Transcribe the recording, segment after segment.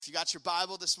If you got your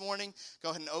Bible this morning, go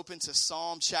ahead and open to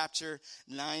Psalm chapter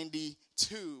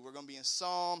 92. We're going to be in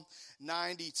Psalm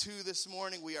 92 this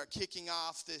morning. We are kicking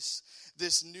off this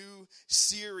new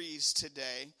series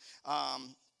today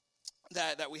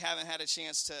that we haven't had a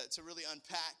chance to really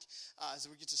unpack as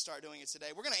we get to start doing it today.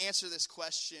 We're going to answer this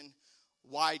question,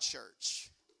 why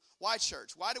church? Why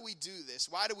church? Why do we do this?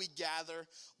 Why do we gather?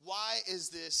 Why is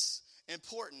this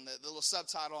important? The little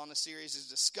subtitle on the series is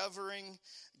Discovering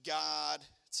God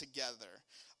Together.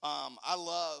 I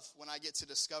love when I get to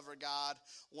discover God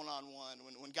one-on-one,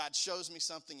 when God shows me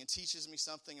something and teaches me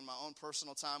something in my own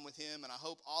personal time with him, and I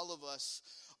hope all of us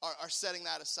are setting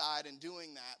that aside and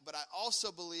doing that. But I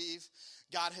also believe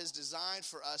God has designed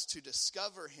for us to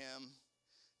discover him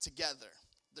together.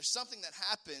 There's something that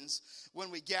happens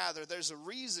when we gather. There's a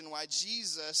reason why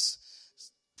Jesus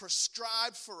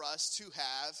prescribed for us to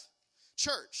have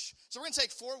church. So we're going to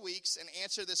take 4 weeks and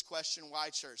answer this question, why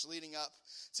church, leading up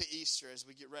to Easter as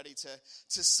we get ready to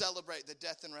celebrate the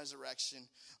death and resurrection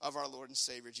of our Lord and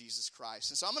Savior, Jesus Christ.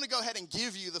 And so I'm going to go ahead and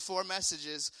give you the 4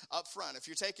 messages up front. If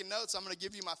you're taking notes, I'm going to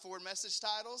give you my 4 message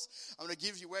titles. I'm going to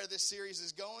give you where this series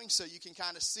is going so you can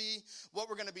kind of see what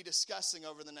we're going to be discussing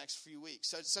over the next few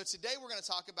weeks. So today we're going to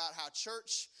talk about how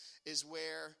church is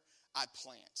where I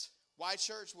plant. Why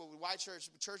church? Well, why church?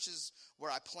 Church is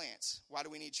where I plant. Why do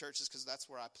we need churches? Because that's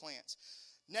where I plant.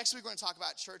 Next week, we're going to talk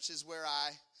about churches where I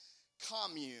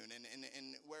commune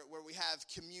and where we have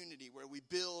community, where we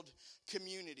build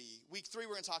community. Week 3,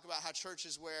 we're going to talk about how church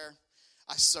is where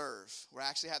I serve, where I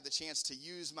actually have the chance to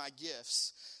use my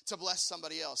gifts to bless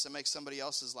somebody else and make somebody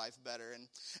else's life better.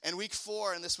 And week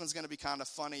 4, and this one's going to be kind of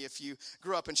funny. If you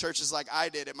grew up in churches like I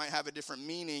did, it might have a different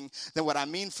meaning than what I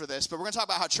mean for this. But we're going to talk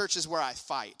about how church is where I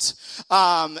fight.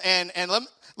 And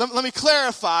let me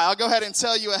clarify. I'll go ahead and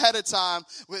tell you ahead of time.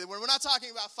 We're not talking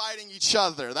about fighting each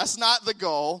other. That's not the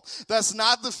goal. That's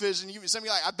not the vision. Some of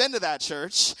you are like, I've been to that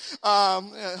church.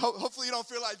 Hopefully you don't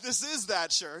feel like this is that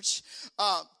church.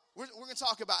 We're going to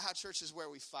talk about how church is where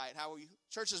we fight.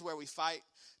 Church is where we fight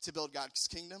to build God's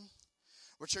kingdom.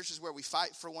 Where church is where we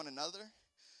fight for one another.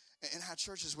 And how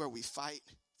church is where we fight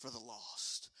for the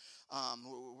lost.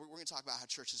 We're going to talk about how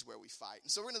church is where we fight.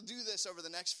 And so we're going to do this over the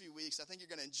next few weeks. I think you're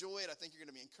going to enjoy it. I think you're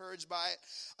going to be encouraged by it.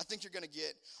 I think you're going to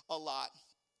get a lot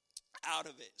out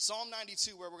of it. Psalm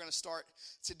 92, where we're going to start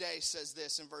today, says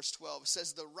this in verse 12. It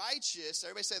says, the righteous,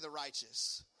 everybody say the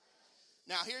righteous.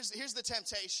 Now, here's the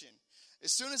temptation.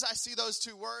 As soon as I see those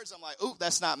 2 words, I'm like, ooh,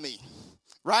 that's not me,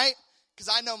 right? Because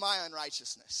I know my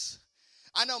unrighteousness.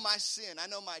 I know my sin. I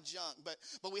know my junk.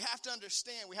 But we have to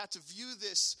understand, we have to view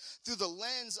this through the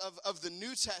lens of the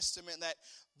New Testament, that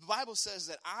the Bible says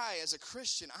that I, as a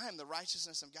Christian, I am the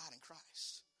righteousness of God in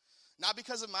Christ. Not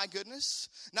because of my goodness,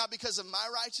 not because of my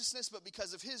righteousness, but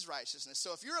because of his righteousness.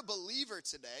 So if you're a believer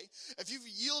today, if you've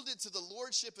yielded to the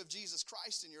lordship of Jesus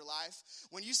Christ in your life,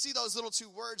 when you see those little 2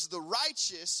 words, the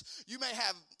righteous, you may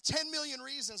have 10 million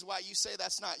reasons why you say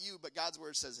that's not you, but God's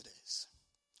word says it is.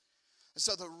 And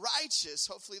so the righteous,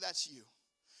 hopefully that's you.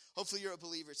 Hopefully you're a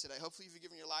believer today. Hopefully you've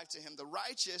given your life to him. The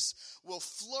righteous will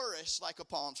flourish like a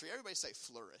palm tree. Everybody say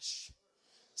flourish.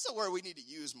 That's a word we need to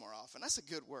use more often. That's a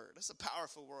good word. That's a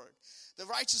powerful word. The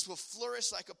righteous will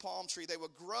flourish like a palm tree. They will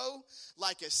grow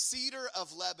like a cedar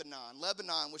of Lebanon.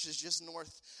 Lebanon, which is just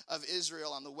north of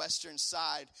Israel on the western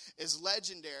side, is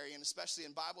legendary, and especially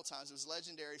in Bible times, it was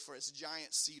legendary for its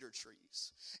giant cedar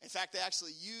trees. In fact, they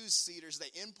actually used cedars.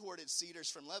 They imported cedars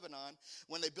from Lebanon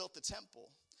when they built the temple,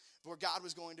 where God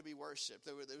was going to be worshipped.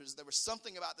 There was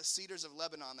something about the cedars of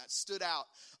Lebanon that stood out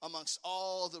amongst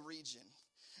all the region.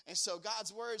 And so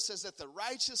God's word says that the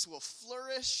righteous will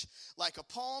flourish like a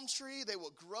palm tree. They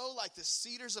will grow like the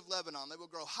cedars of Lebanon. They will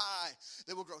grow high.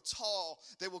 They will grow tall.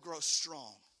 They will grow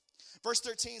strong. Verse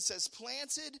 13 says,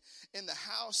 planted in the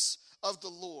house of the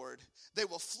Lord, they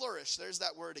will flourish. There's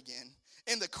that word again.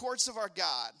 In the courts of our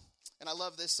God. And I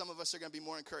love this. Some of us are going to be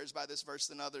more encouraged by this verse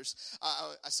than others.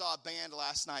 I saw a band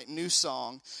last night, New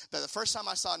Song. That the first time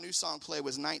I saw New Song play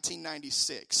was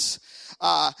 1996.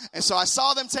 And so I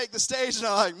saw them take the stage, and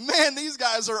I'm like, man, these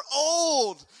guys are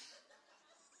old.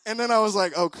 And then I was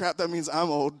like, oh, crap, that means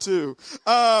I'm old, too.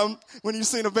 When you've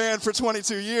seen a band for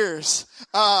 22 years.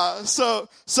 So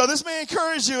this may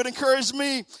encourage you. It encouraged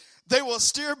me. They will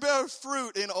still bear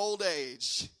fruit in old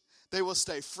age. They will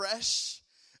stay fresh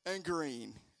and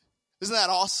green. Isn't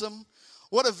that awesome?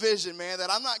 What a vision, man,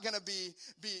 that I'm not going to be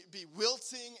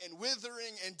wilting and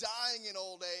withering and dying in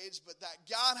old age, but that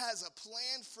God has a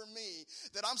plan for me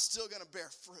that I'm still going to bear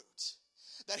fruit.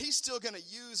 That he's still going to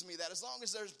use me, that as long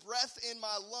as there's breath in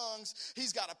my lungs,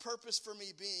 he's got a purpose for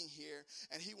me being here,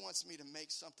 and he wants me to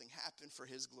make something happen for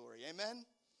his glory. Amen?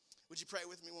 Would you pray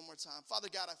with me one more time? Father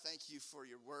God, I thank you for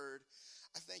your word.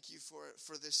 I thank you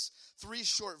for this 3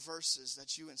 short verses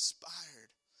that you inspired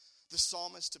the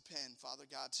psalmist to pen, Father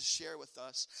God, to share with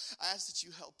us. I ask that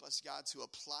you help us, God, to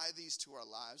apply these to our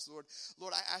lives.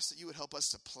 Lord, I ask that you would help us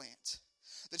to plant,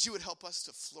 that you would help us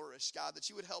to flourish, God, that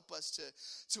you would help us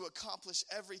to accomplish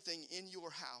everything in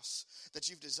your house that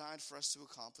you've designed for us to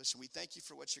accomplish. And we thank you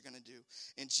for what you're going to do.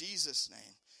 In Jesus'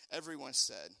 name, everyone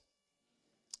said,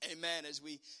 amen. As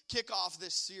we kick off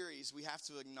this series, we have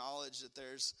to acknowledge that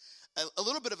there's a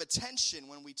little bit of a tension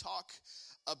when we talk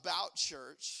about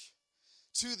church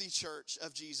to the church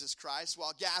of Jesus Christ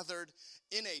while gathered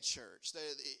in a church.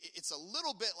 It's a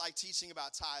little bit like teaching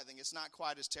about tithing. It's not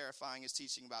quite as terrifying as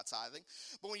teaching about tithing.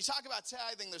 But when you talk about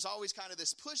tithing, there's always kind of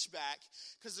this pushback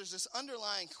because there's this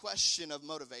underlying question of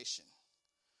motivation.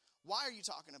 Why are you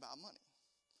talking about money?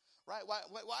 Right?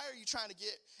 Why are you trying to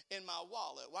get in my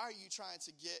wallet? Why are you trying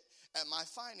to get at my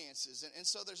finances? And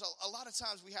so there's a lot of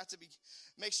times we have to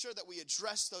make sure that we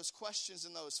address those questions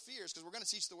and those fears because we're going to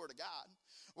teach the Word of God.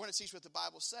 We're going to teach what the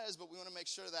Bible says, but we want to make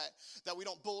sure that we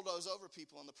don't bulldoze over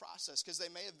people in the process because they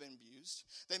may have been abused.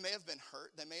 They may have been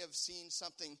hurt. They may have seen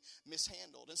something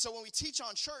mishandled. And so when we teach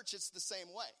on church, it's the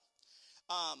same way.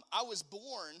 I was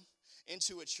born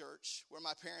into a church where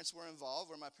my parents were involved,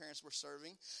 where my parents were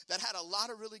serving, that had a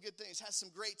lot of really good things, had some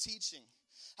great teaching,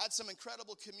 had some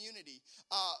incredible community,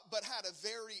 but had a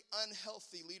very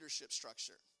unhealthy leadership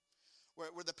structure.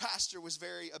 Where the pastor was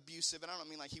very abusive, and I don't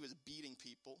mean like he was beating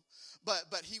people,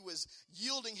 but he was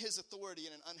yielding his authority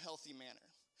in an unhealthy manner.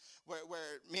 Where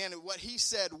what he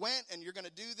said went, and you're going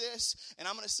to do this, and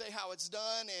I'm going to say how it's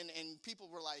done, and people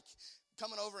were like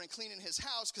coming over and cleaning his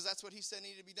house because that's what he said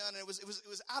needed to be done, and it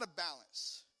was out of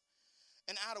balance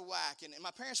and out of whack. And my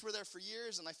parents were there for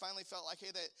years, and I finally felt like, hey,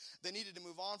 they needed to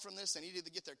move on from this. They needed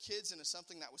to get their kids into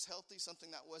something that was healthy, something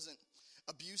that wasn't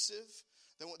abusive.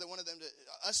 They wanted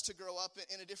us to grow up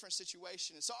in a different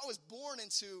situation. And so I was born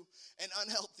into an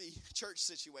unhealthy church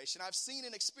situation. I've seen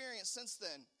and experienced since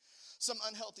then some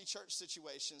unhealthy church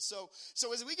situations. So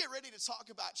as we get ready to talk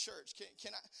about church,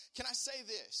 can I say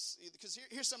this? Because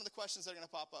here's some of the questions that are going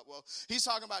to pop up. Well, he's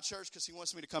talking about church because he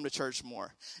wants me to come to church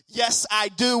more. Yes, I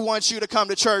do want you to come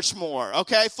to church more,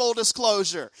 okay? Full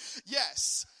disclosure.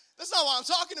 Yes. That's not why I'm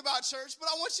talking about church, but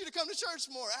I want you to come to church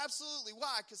more. Absolutely.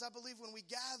 Why? Because I believe when we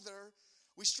gather,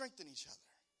 we strengthen each other.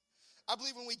 I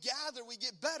believe when we gather, we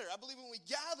get better. I believe when we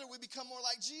gather, we become more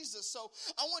like Jesus. So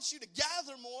I want you to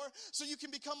gather more so you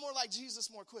can become more like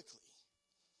Jesus more quickly.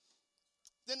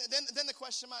 Then the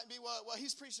question might be, well,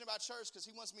 he's preaching about church because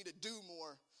he wants me to do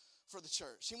more for the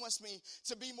church. He wants me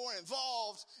to be more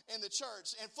involved in the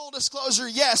church. And full disclosure,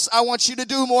 yes, I want you to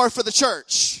do more for the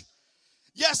church.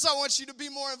 Yes, I want you to be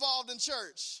more involved in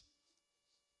church.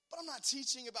 But I'm not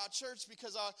teaching about church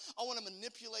because I want to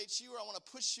manipulate you or I want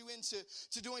to push you into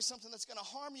doing something that's going to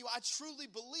harm you. I truly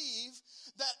believe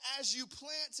that as you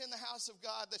plant in the house of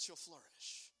God, that you'll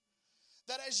flourish.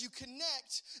 That as you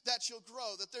connect, that you'll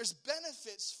grow. That there's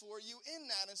benefits for you in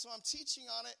that. And so I'm teaching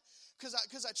on it because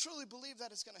I truly believe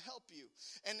that it's going to help you.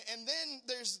 And then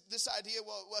there's this idea,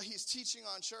 well, he's teaching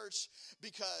on church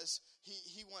because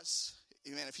he wants...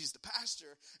 Man, if he's the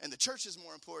pastor and the church is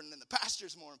more important, then the pastor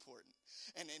is more important.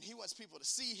 And he wants people to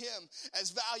see him as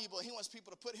valuable. He wants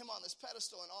people to put him on this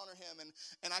pedestal and honor him.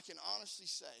 And I can honestly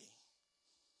say,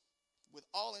 with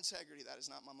all integrity, that is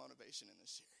not my motivation in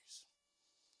this series.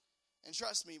 And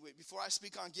trust me, before I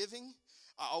speak on giving,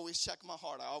 I always check my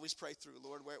heart. I always pray through,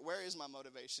 Lord, where is my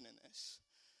motivation in this?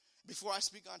 Before I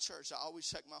speak on church, I always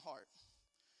check my heart.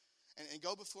 And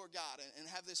go before God and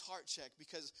have this heart check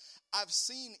because I've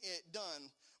seen it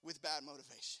done with bad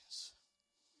motivations.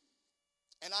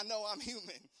 And I know I'm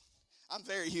human. I'm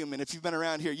very human. If you've been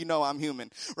around here, you know I'm human,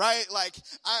 right? Like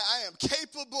I am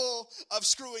capable of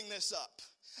screwing this up.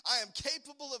 I am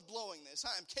capable of blowing this.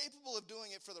 I am capable of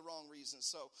doing it for the wrong reasons.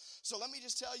 So let me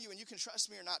just tell you, and you can trust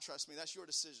me or not trust me. That's your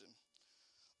decision.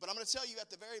 But I'm going to tell you at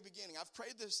the very beginning, I've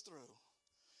prayed this through.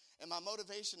 And my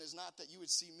motivation is not that you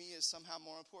would see me as somehow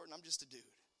more important. I'm just a dude.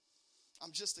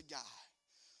 I'm just a guy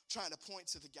trying to point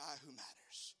to the guy who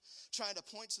matters, trying to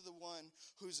point to the one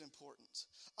who's important.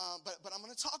 But I'm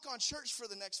going to talk on church for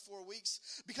the next 4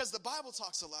 weeks because the Bible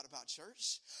talks a lot about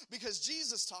church, because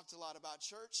Jesus talked a lot about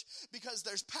church, because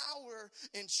there's power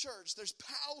in church. There's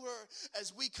power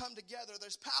as we come together.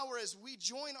 There's power as we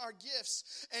join our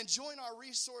gifts and join our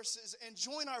resources and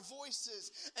join our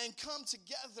voices and come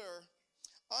together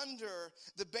under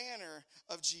the banner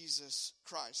of Jesus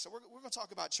Christ. So we're going to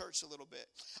talk about church a little bit.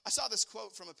 I saw this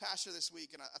quote from a pastor this week,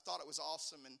 and I thought it was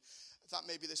awesome, and I thought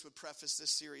maybe this would preface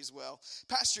this series well.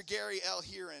 Pastor Gary L.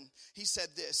 Heron, he said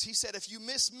this. He said, if you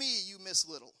miss me, you miss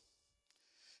little.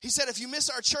 He said, if you miss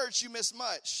our church, you miss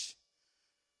much.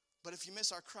 But if you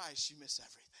miss our Christ, you miss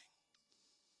everything.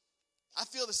 I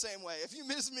feel the same way. If you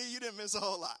miss me, you didn't miss a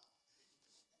whole lot.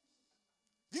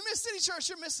 If you miss City Church,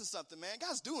 you're missing something, man.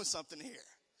 God's doing something here.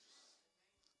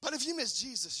 But if you miss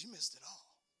Jesus, you missed it all.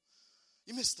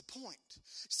 You missed the point.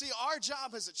 See, our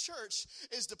job as a church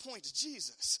is to point to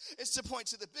Jesus. It's to point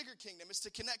to the bigger kingdom. It's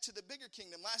to connect to the bigger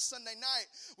kingdom. Last Sunday night,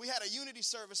 we had a unity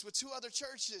service with 2 other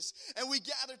churches, and we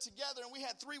gathered together, and we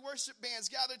had 3 worship bands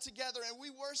gathered together, and we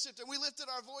worshiped, and we lifted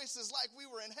our voices like we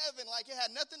were in heaven, like it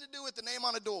had nothing to do with the name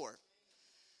on a door.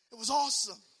 It was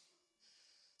awesome.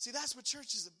 See, that's what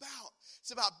church is about.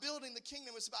 It's about building the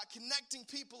kingdom. It's about connecting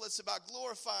people. It's about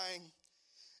glorifying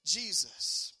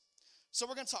Jesus. So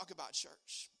we're going to talk about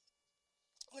church.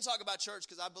 We're going to talk about church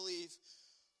because I believe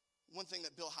one thing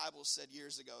that Bill Hybels said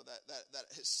years ago that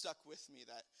has stuck with me,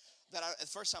 that the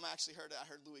first time I actually heard it, I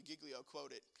heard Louis Giglio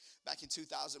quote it back in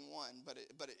 2001, but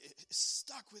it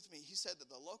stuck with me. He said that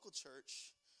the local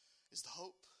church is the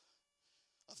hope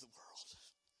of the world.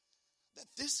 That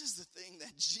this is the thing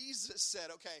that Jesus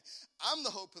said, okay, I'm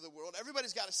the hope of the world.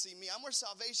 Everybody's got to see me. I'm where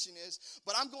salvation is,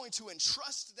 but I'm going to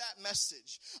entrust that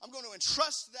message. I'm going to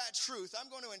entrust that truth. I'm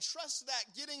going to entrust that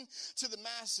getting to the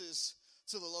masses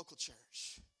to the local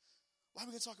church. Why are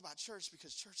we going to talk about church?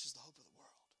 Because church is the hope of the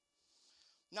world.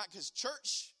 Not because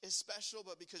church is special,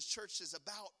 but because church is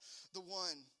about the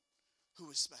one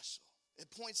who is special. It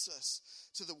points us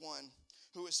to the one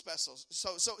who is special.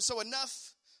 So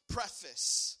enough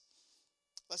preface.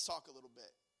 Let's talk a little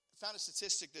bit. I found a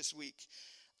statistic this week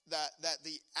that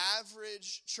the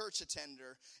average church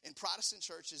attender in Protestant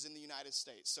churches in the United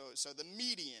States, so the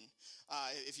median,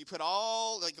 if you put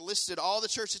listed all the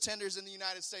church attenders in the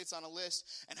United States on a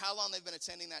list and how long they've been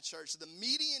attending that church, the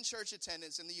median church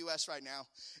attendance in the U.S. right now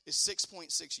is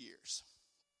 6.6 years.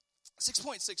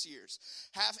 6.6 years.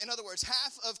 In other words,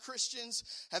 half of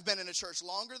Christians have been in a church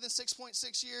longer than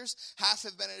 6.6 years. Half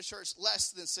have been in a church less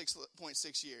than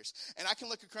 6.6 years. And I can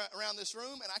look around this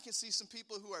room and I can see some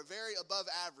people who are very above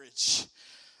average.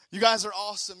 You guys are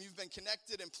awesome. You've been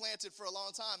connected and planted for a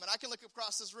long time. And I can look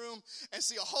across this room and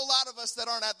see a whole lot of us that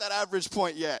aren't at that average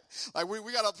point yet. Like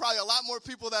we got probably a lot more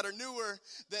people that are newer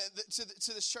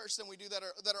to this church than we do that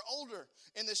are older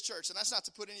in this church. And that's not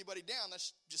to put anybody down.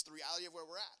 That's just the reality of where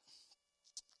we're at.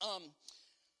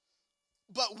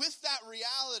 But with that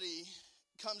reality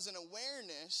comes an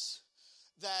awareness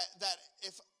that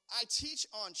if I teach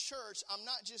on church, I'm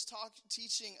not just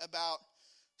teaching about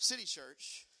City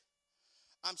Church.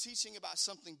 I'm teaching about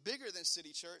something bigger than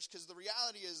City Church, because the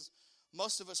reality is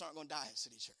most of us aren't going to die at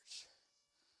City Church.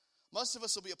 Most of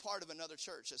us will be a part of another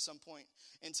church at some point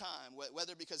in time,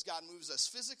 whether because God moves us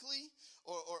physically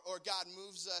or God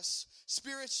moves us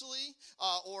spiritually,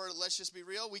 or let's just be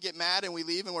real, we get mad and we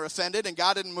leave and we're offended and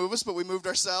God didn't move us, but we moved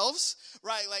ourselves,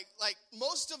 right? Like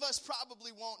most of us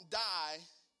probably won't die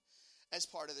as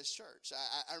part of this church.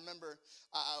 I remember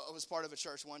I was part of a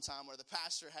church one time where the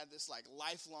pastor had this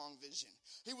lifelong vision.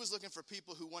 He was looking for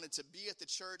people who wanted to be at the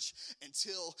church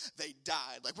until they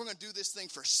died. We're going to do this thing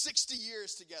for 60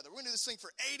 years together. We're going to do this thing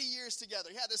for 80 years together.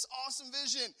 He had this awesome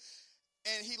vision,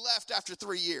 and he left after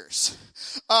 3 years,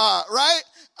 right?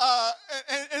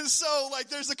 And so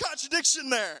there's a contradiction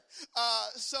there.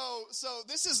 So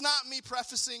this is not me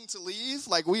prefacing to leave.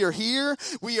 We are here,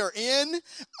 we are in.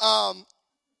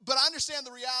 But I understand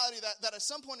the reality that at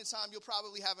some point in time, you'll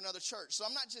probably have another church. So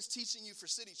I'm not just teaching you for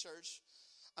City Church.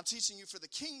 I'm teaching you for the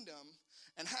kingdom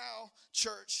and how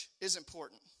church is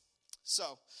important.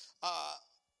 So,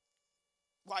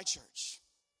 why church?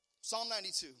 Psalm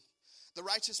 92. The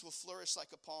righteous will flourish like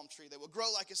a palm tree. They will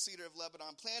grow like a cedar of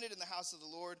Lebanon, planted in the house of the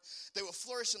Lord. They will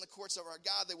flourish in the courts of our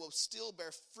God. They will still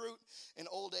bear fruit in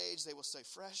old age. They will stay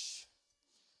fresh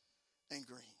and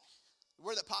green. The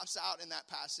word that pops out in that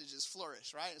passage is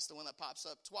flourish, right? It's the one that pops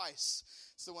up twice.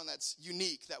 It's the one that's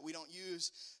unique, that we don't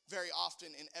use very often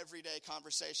in everyday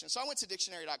conversation. So I went to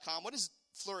dictionary.com. What does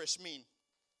flourish mean?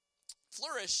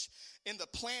 Flourish in the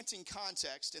planting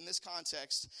context, in this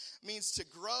context, means to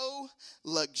grow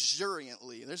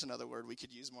luxuriantly. There's another word we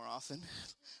could use more often.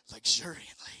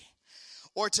 Luxuriantly.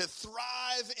 Or to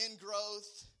thrive in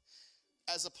growth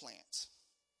as a plant.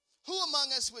 Who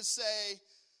among us would say,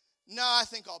 no, I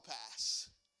think I'll pass?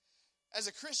 As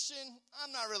a Christian,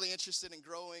 I'm not really interested in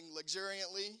growing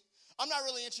luxuriantly. I'm not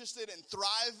really interested in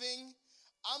thriving.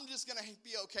 I'm just going to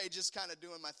be okay just kind of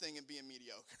doing my thing and being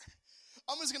mediocre.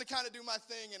 I'm just going to kind of do my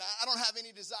thing, and I don't have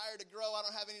any desire to grow. I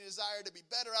don't have any desire to be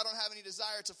better. I don't have any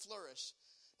desire to flourish.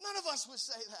 None of us would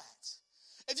say that.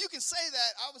 If you can say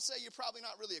that, I would say you're probably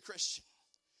not really a Christian.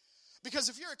 Because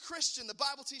if you're a Christian, the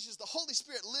Bible teaches the Holy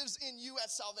Spirit lives in you at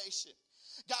salvation.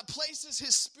 God places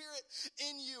his Spirit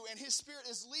in you, and his Spirit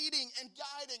is leading and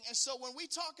guiding. And so when we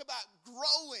talk about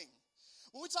growing,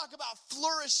 when we talk about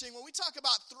flourishing, when we talk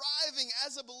about thriving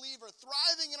as a believer,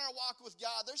 thriving in our walk with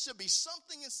God, there should be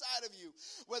something inside of you,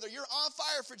 whether you're on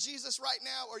fire for Jesus right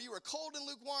now, or you are cold and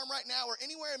lukewarm right now, or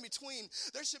anywhere in between,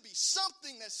 there should be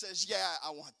something that says, yeah, I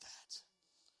want that.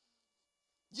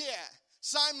 Yeah,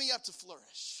 sign me up to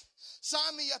flourish.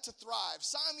 Sign me up to thrive.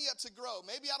 Sign me up to grow.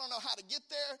 Maybe I don't know how to get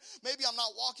there. Maybe I'm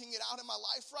not walking it out in my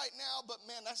life right now, but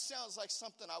man, that sounds like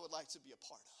something I would like to be a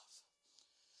part of.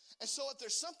 And so if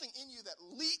there's something in you that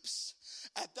leaps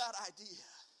at that idea,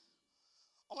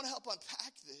 I want to help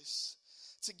unpack this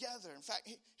together. In fact,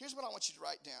 here's what I want you to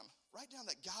write down. Write down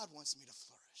that God wants me to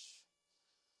flourish.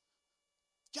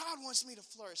 God wants me to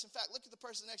flourish. In fact, look at the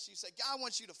person next to you and say, God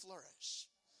wants you to flourish.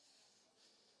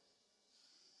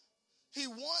 He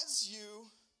wants you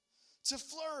to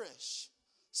flourish.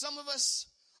 Some of us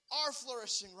are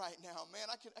flourishing right now. Man,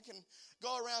 I can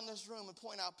go around this room and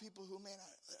point out people who, man,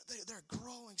 they're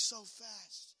growing so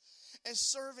fast and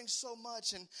serving so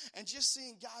much and just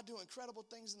seeing God do incredible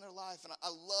things in their life. And I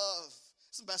love,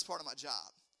 it's the best part of my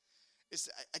job, is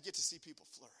I get to see people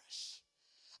flourish.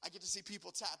 I get to see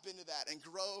people tap into that and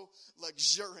grow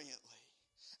luxuriantly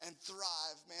and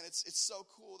thrive. Man, it's so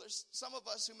cool. There's some of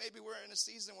us who maybe we're in a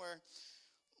season where,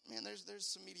 man, there's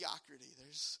some mediocrity.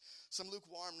 There's some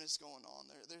lukewarmness going on.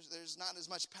 There's not as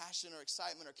much passion or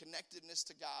excitement or connectedness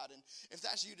to God. And if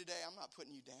that's you today, I'm not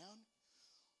putting you down.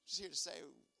 I'm just here to say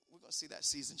we're going to see that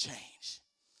season change.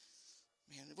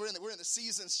 Man, we're in the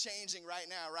seasons changing right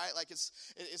now, right? Like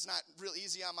it's not real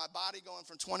easy on my body going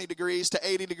from 20 degrees to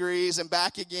 80 degrees and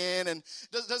back again, and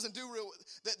doesn't do real.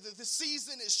 The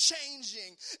season is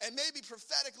changing, and maybe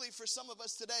prophetically for some of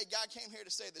us today, God came here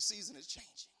to say the season is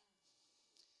changing.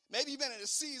 Maybe you've been in a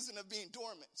season of being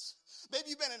dormant. Maybe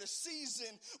you've been in a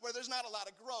season where there's not a lot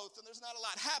of growth and there's not a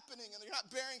lot happening and you're not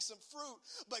bearing some fruit.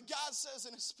 But God says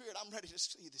in his Spirit, I'm ready to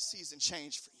see the season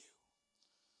change for you.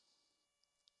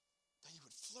 That you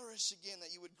would flourish again,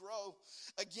 that you would grow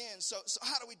again. So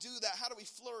how do we do that? How do we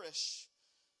flourish?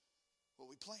 Well,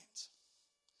 we plant.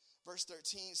 Verse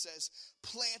 13 says,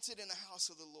 planted in the house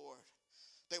of the Lord,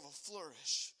 they will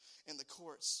flourish in the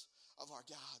courts of our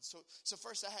God. So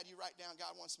first I had you write down,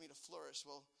 God wants me to flourish.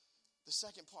 Well, the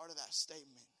second part of that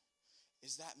statement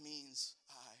is that means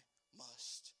I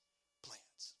must plant.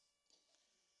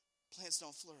 Plants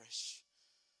don't flourish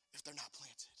if they're not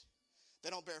planted.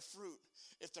 They don't bear fruit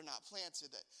if they're not planted.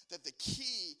 That the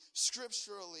key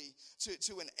scripturally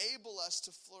to enable us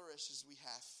to flourish is we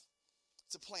have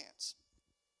to plant.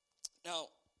 Now,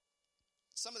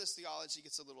 some of this theology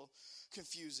gets a little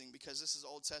confusing because this is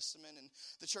Old Testament and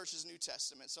the church is New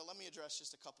Testament. So let me address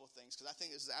just a couple of things because I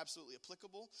think this is absolutely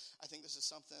applicable. I think this is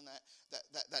something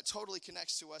that totally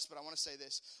connects to us. But I want to say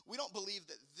this. We don't believe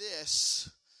that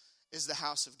this is the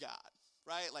house of God,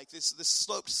 right? Like this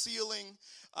sloped ceiling,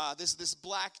 this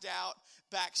blacked out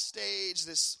backstage,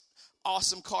 this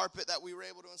awesome carpet that we were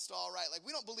able to install, right? Like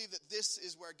we don't believe that this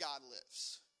is where God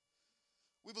lives.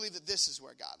 We believe that this is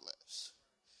where God lives.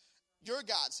 You're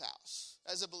God's house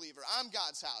as a believer. I'm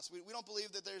God's house. We don't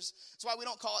believe that that's why we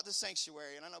don't call it the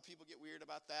sanctuary. And I know people get weird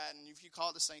about that. And if you call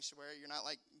it the sanctuary, you're not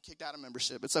like kicked out of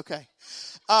membership. It's okay.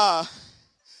 That's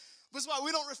why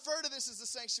we don't refer to this as the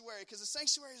sanctuary, because the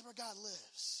sanctuary is where God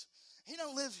lives. He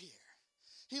don't live here.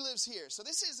 He lives here. So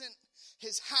this isn't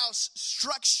his house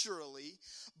structurally,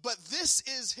 but this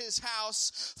is his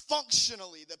house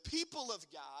functionally. The people of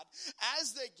God,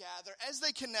 as they gather, as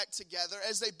they connect together,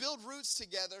 as they build roots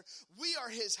together, we are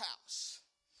his house.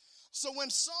 So when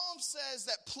Psalm says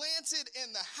that planted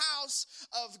in the house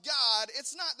of God,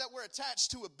 it's not that we're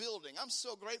attached to a building. I'm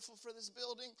so grateful for this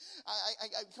building.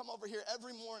 I come over here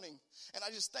every morning, and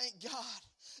I just thank God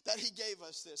that he gave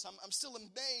us this. I'm still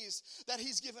amazed that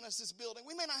he's given us this building.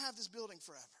 We may not have this building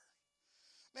forever.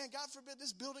 Man, God forbid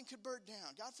this building could burn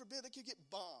down. God forbid it could get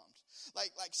bombed.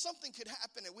 Like something could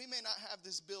happen and we may not have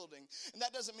this building. And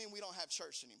that doesn't mean we don't have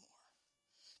church anymore.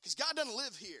 Because God doesn't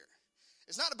live here.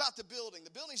 It's not about the building.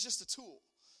 The building's just a tool.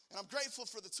 And I'm grateful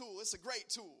for the tool. It's a great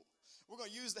tool. We're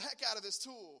going to use the heck out of this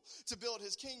tool to build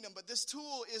his kingdom. But this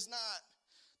tool is not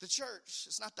the church.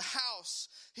 It's not the house.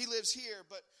 He lives here.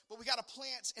 But we got to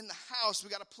plant in the house. We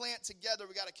got to plant together.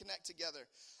 We got to connect together.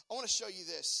 I want to show you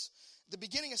this. the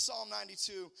beginning of Psalm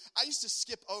 92, I used to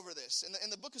skip over this. In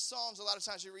the book of Psalms, a lot of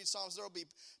times you read Psalms, there will be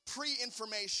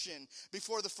pre-information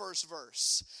before the first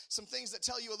verse. Some things that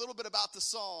tell you a little bit about the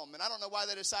psalm. And I don't know why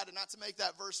they decided not to make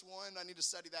that verse 1. I need to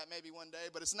study that maybe one day,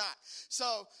 but it's not. So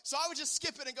I would just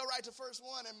skip it and go right to verse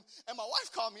 1. And my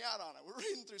wife called me out on it. We're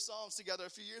reading through Psalms together a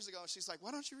few years ago, and she's like,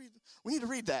 why don't you read? We need to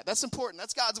read that. That's important.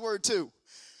 That's God's word too.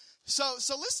 So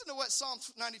listen to what Psalm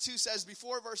 92 says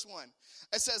before verse 1.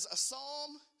 It says, a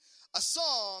song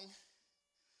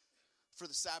for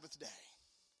the Sabbath day.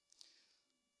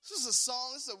 This is a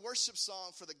song, this is a worship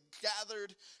song for the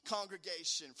gathered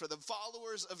congregation, for the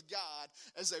followers of God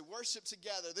as they worship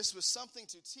together. This was something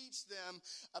to teach them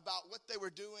about what they were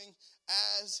doing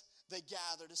as they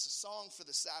gathered. It's a song for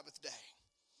the Sabbath day.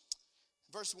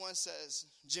 Verse 1 says,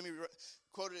 Jimmy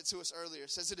quoted it to us earlier,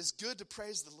 it says, it is good to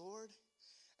praise the Lord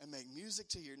and make music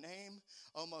to your name,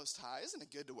 O Most High. Isn't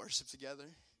it good to worship together?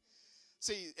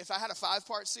 See, if I had a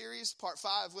 5-part series, part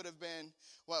 5 would have been,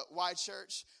 why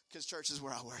church? Because church is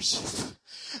where I worship.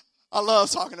 I love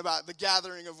talking about the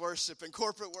gathering of worship and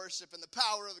corporate worship and the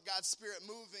power of God's Spirit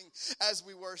moving as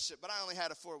we worship. But I only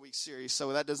had a 4-week series,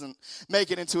 so that doesn't make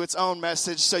it into its own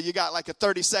message. So you got like a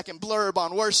 30-second blurb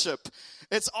on worship.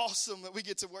 It's awesome that we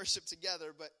get to worship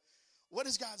together. But what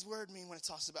does God's word mean when it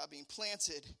talks about being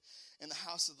planted in the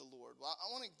house of the Lord? Well,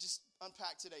 I want to just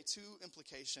unpack today 2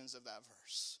 implications of that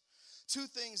verse. 2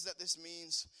 things that this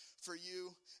means for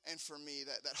you and for me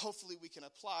that hopefully we can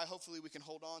apply, hopefully we can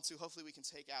hold on to, hopefully we can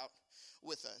take out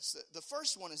with us. The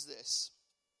first one is this.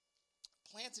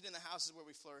 Planted in the house is where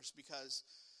we flourish because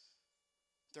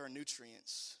there are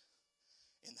nutrients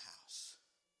in the house.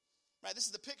 Right? This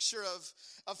is the picture of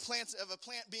a plant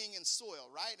being in soil,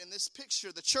 right? In this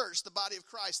picture, the church, the body of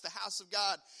Christ, the house of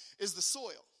God is the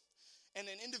soil. And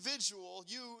an individual,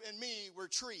 you and me, were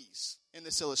trees in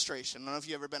this illustration. I don't know if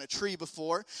you've ever been a tree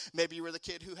before. Maybe you were the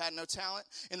kid who had no talent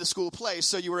in the school play,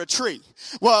 so you were a tree.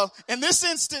 Well, in this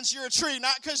instance, you're a tree,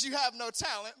 not because you have no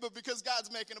talent, but because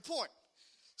God's making a point.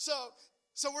 So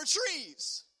we're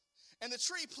trees. And the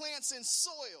tree plants in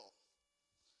soil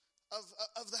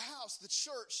of the house, the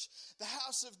church, the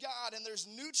house of God, and there's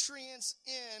nutrients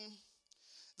in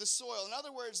the soil. In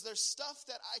other words, there's stuff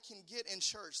that I can get in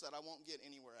church that I won't get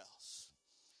anywhere else.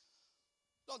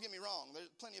 Don't get me wrong.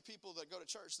 There's plenty of people that go to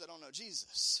church that don't know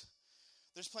Jesus.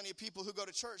 There's plenty of people who go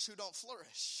to church who don't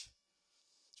flourish.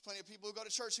 There's plenty of people who go to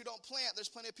church who don't plant. There's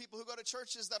plenty of people who go to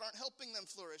churches that aren't helping them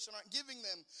flourish and aren't giving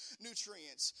them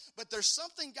nutrients. But there's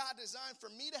something God designed for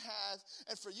me to have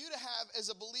and for you to have as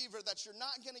a believer that you're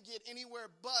not going to get anywhere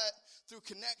but through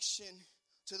connection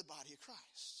to the body of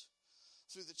Christ,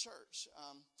 through the church.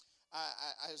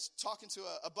 I was talking to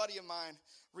a buddy of mine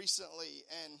recently,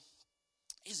 and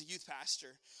he's a youth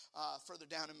pastor further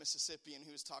down in Mississippi, and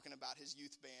he was talking about his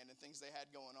youth band and things they had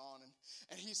going on.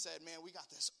 And he said, man, we got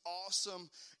this awesome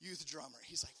youth drummer.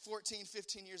 He's like 14,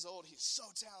 15 years old. He's so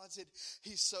talented.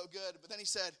 He's so good. But then he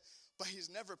said, but he's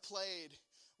never played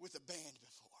with a band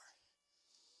before.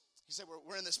 He said,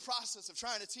 we're in this process of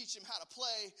trying to teach him how to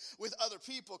play with other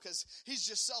people because he's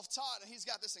just self-taught and he's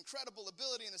got this incredible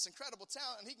ability and this incredible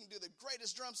talent and he can do the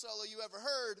greatest drum solo you ever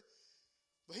heard,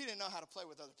 but he didn't know how to play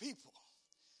with other people.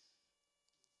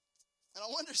 And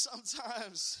I wonder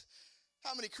sometimes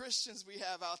how many Christians we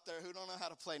have out there who don't know how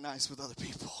to play nice with other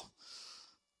people.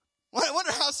 I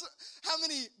wonder how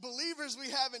many believers we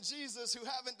have in Jesus who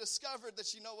haven't discovered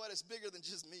that, you know what, it's bigger than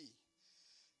just me.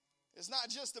 It's not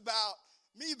just about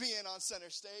me being on center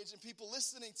stage and people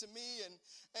listening to me.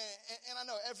 And I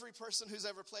know every person who's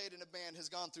ever played in a band has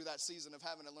gone through that season of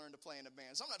having to learn to play in a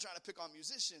band. So I'm not trying to pick on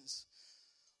musicians.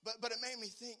 But it made me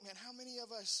think, man, how many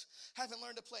of us haven't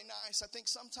learned to play nice? I think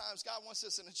sometimes God wants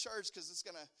us in a church because it's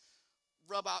going to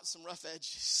rub out some rough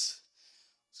edges.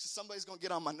 Somebody's going to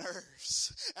get on my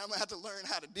nerves. And I'm going to have to learn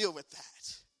how to deal with that.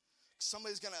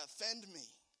 Somebody's going to offend me.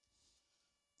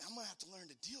 I'm going to have to learn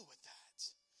to deal with that.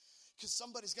 Because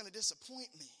somebody's going to disappoint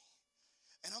me.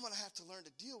 And I'm going to have to learn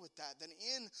to deal with that. Then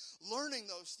in learning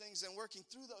those things and working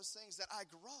through those things that I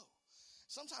grow.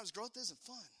 Sometimes growth isn't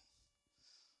fun.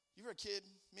 You were a kid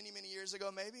many, many years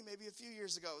ago, maybe a few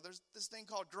years ago. There's this thing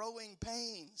called growing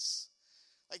pains.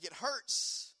 Like it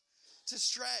hurts to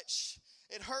stretch.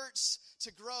 It hurts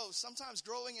to grow. Sometimes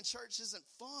growing in church isn't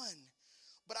fun.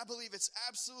 But I believe it's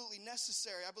absolutely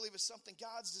necessary. I believe it's something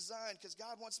God's designed because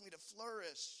God wants me to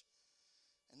flourish.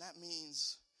 And that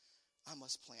means I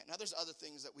must plant. Now, there's other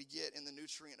things that we get in the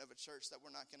nutrient of a church that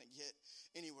we're not going to get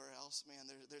anywhere else, man.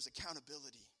 There's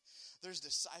accountability. There's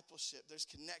discipleship. There's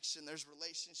connection. There's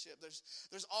relationship.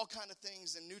 There's all kind of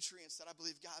things and nutrients that I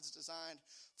believe God's designed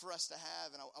for us to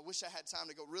have. And I wish I had time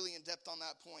to go really in depth on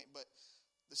that point, but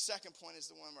The second point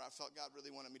is the one where I felt God really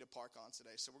wanted me to park on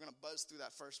today. So we're going to buzz through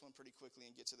that first one pretty quickly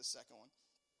and get to the second one.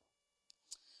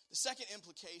 The second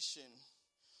implication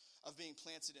of being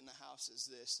planted in the house is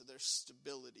this: so there's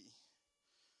stability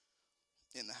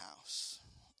in the house.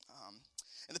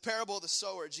 In the parable of the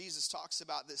sower, Jesus talks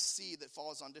about this seed that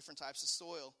falls on different types of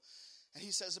soil. And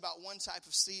he says about one type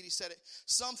of seed, he said,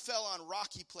 some fell on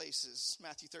rocky places,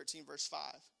 Matthew 13, verse 5,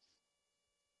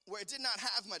 where it did not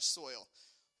have much soil.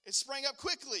 It sprang up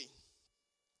quickly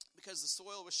because the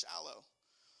soil was shallow.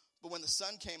 But when the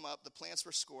sun came up, the plants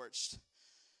were scorched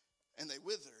and they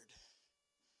withered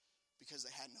because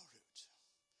they had no root.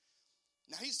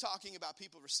 Now he's talking about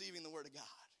people receiving the word of God.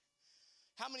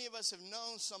 How many of us have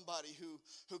known somebody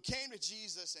who came to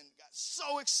Jesus and got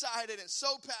so excited and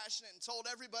so passionate and told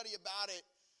everybody about it,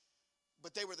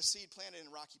 but they were the seed planted in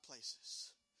rocky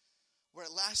places, where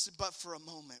it lasted but for a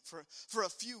moment, for a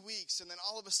few weeks, and then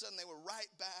all of a sudden they were right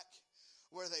back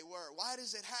where they were. Why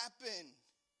does it happen?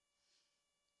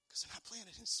 Because they're not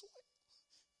planted in soil.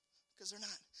 Because they're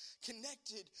not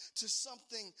connected to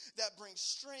something that brings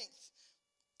strength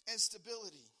and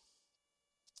stability.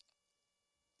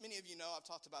 Many of you know, I've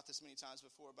talked about this many times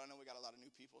before, but I know we got a lot of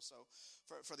new people. So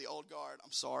for the old guard,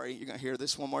 I'm sorry, you're going to hear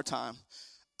this one more time.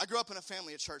 I grew up in a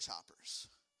family of church hoppers.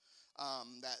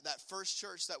 That first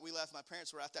church that we left, my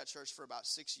parents were at that church for about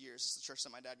 6 years. It's the church that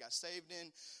my dad got saved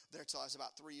in there till I was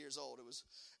about 3 years old. It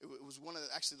was one of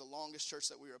actually the longest church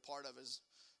that we were a part of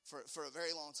for a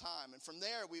very long time. And from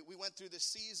there, we went through this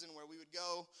season where we would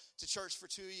go to church for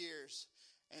 2 years.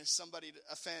 And somebody'd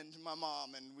offend my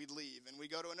mom, and we'd leave. And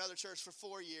we'd go to another church for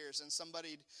 4 years, and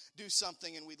somebody'd do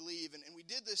something, and we'd leave. And we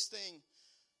did this thing,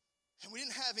 and we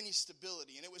didn't have any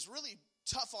stability. And it was really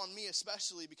tough on me,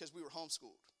 especially because we were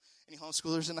homeschooled. Any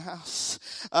homeschoolers in the house?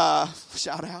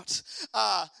 Shout out.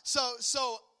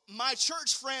 So my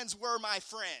church friends were my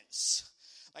friends.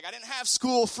 Like, I didn't have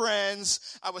school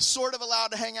friends. I was sort of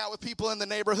allowed to hang out with people in the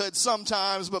neighborhood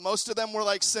sometimes, but most of them were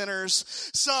like sinners.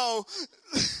 So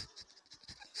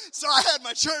I had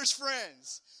my church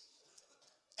friends.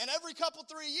 And every 3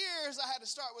 years, I had to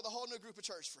start with a whole new group of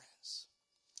church friends.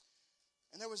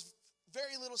 And there was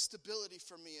very little stability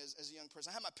for me as a young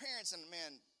person. I had my parents, and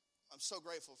man, I'm so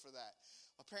grateful for that.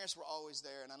 My parents were always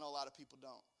there, and I know a lot of people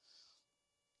don't.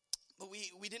 But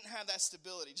we didn't have that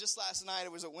stability. Just last night,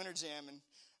 it was at Winter Jam, and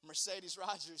Mercedes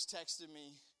Rogers texted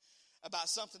me about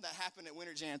something that happened at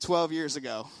Winter Jam 12 years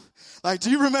ago. Like, do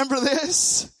you remember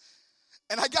this?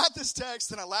 And I got this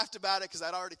text, and I laughed about it because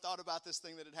I'd already thought about this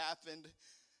thing that had happened.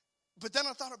 But then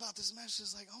I thought about this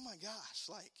message, like, oh my gosh,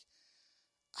 like,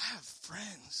 I have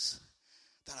friends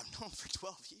that I've known for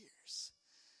 12 years.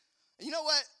 And you know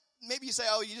what? Maybe you say,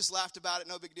 oh, you just laughed about it,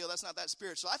 no big deal. That's not that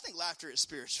spiritual. I think laughter is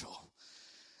spiritual.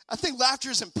 I think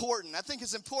laughter is important. I think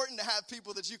it's important to have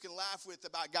people that you can laugh with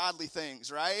about godly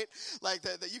things, right? Like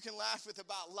that you can laugh with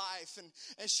about life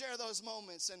and share those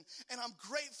moments. And I'm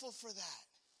grateful for that.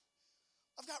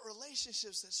 I've got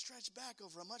relationships that stretch back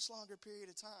over a much longer period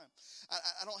of time.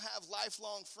 I don't have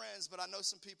lifelong friends, but I know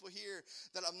some people here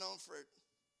that I've known for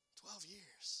 12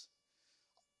 years.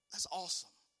 That's awesome.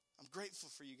 I'm grateful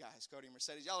for you guys, Cody and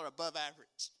Mercedes. Y'all are above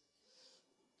average.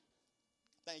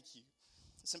 Thank you.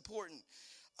 It's important.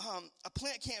 A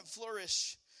plant can't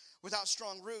flourish without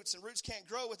strong roots, and roots can't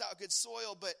grow without good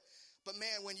soil. But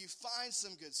man, when you find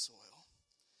some good soil,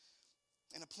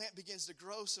 and a plant begins to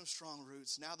grow some strong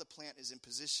roots, now the plant is in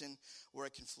position where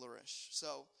it can flourish.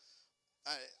 So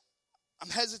I'm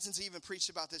hesitant to even preach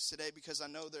about this today because I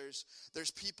know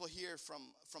there's people here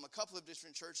from a couple of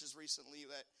different churches recently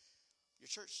that your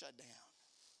church shut down.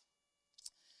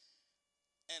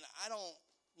 And I don't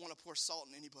want to pour salt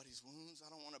in anybody's wounds. I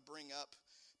don't want to bring up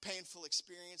painful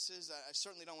experiences. I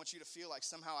certainly don't want you to feel like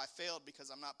somehow I failed because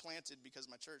I'm not planted because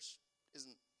my church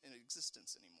isn't in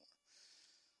existence anymore.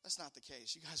 That's not the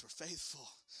case. You guys were faithful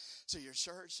to your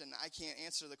church, and I can't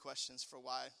answer the questions for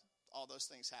why all those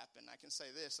things happen. I can say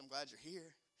this: I'm glad you're here,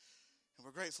 and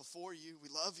we're grateful for you. We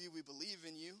love you. We believe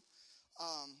in you.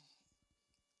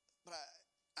 But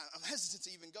I'm hesitant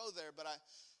to even go there, but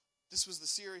this was the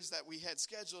series that we had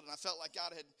scheduled, and I felt like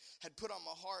God had put on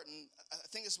my heart, and I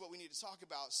think this is what we need to talk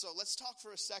about. So let's talk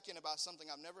for a second about something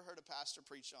I've never heard a pastor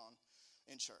preach on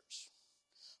in church.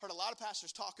 Heard a lot of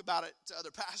pastors talk about it to other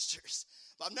pastors,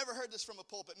 but I've never heard this from a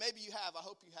pulpit. Maybe you have. I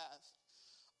hope you have.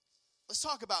 Let's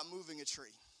talk about moving a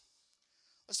tree.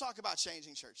 Let's talk about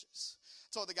changing churches.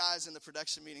 I told the guys in the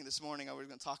production meeting this morning I was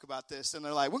going to talk about this, and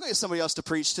they're like, we're going to get somebody else to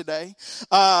preach today.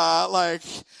 We're not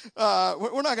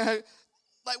going to,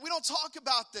 we don't talk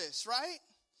about this, right?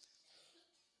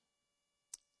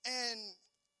 And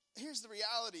here's the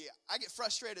reality. I get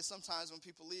frustrated sometimes when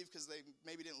people leave because they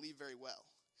maybe didn't leave very well.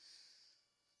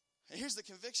 And here's the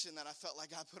conviction that I felt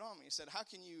like God put on me. He said, how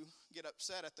can you get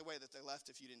upset at the way that they left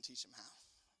if you didn't teach them how?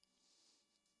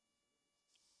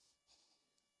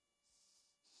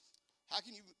 How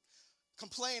can you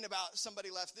complain about somebody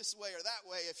left this way or that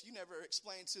way if you never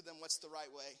explain to them what's the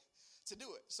right way to do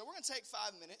it? So we're going to take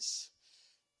 5 minutes,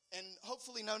 and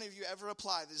hopefully none of you ever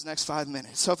apply these next 5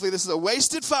 minutes. Hopefully this is a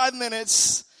wasted 5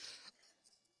 minutes,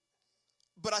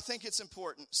 but I think it's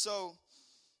important. So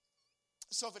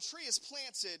if a tree is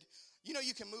planted, you know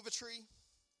you can move a tree.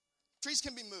 Trees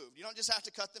can be moved. You don't just have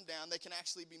to cut them down. They can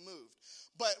actually be moved.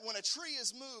 But when a tree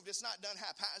is moved, it's not done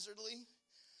haphazardly.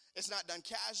 It's not done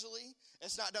casually.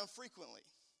 It's not done frequently.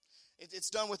 It's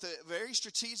done with a very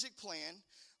strategic plan.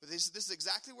 This is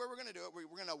exactly where we're going to do it. We're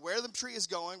going to know where the tree is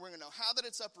going. We're going to know how that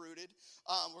it's uprooted.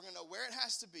 We're going to know where it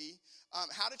has to be,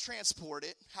 how to transport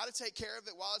it, how to take care of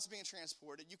it while it's being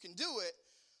transported. You can do it,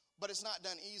 but it's not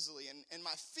done easily. And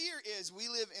my fear is we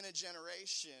live in a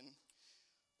generation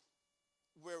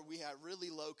where we have really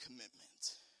low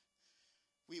commitment.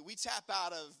 We tap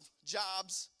out of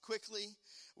jobs quickly.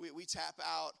 We tap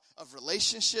out of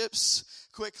relationships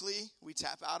quickly. We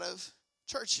tap out of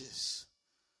churches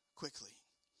quickly.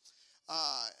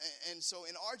 And so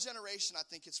in our generation, I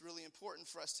think it's really important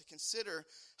for us to consider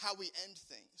how we end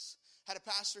things. I had a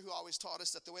pastor who always taught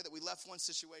us that the way that we left one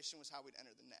situation was how we'd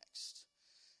enter the next.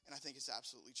 And I think it's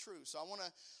absolutely true. So I want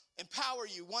to empower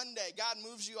you. One day, God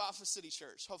moves you off of City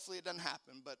Church. Hopefully it doesn't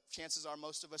happen, but chances are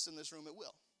most of us in this room, it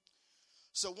will.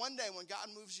 So one day when God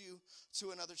moves you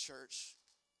to another church,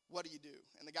 what do?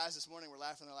 And the guys this morning were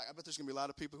laughing. They're like, I bet there's going to be a lot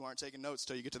of people who aren't taking notes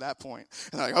till you get to that point.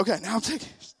 And they're like, okay, now I'm taking.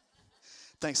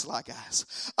 Thanks a lot,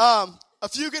 guys. A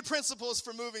few good principles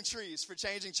for moving trees, for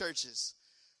changing churches.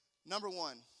 Number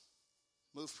one,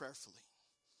 move prayerfully.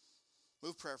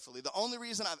 Move prayerfully. The only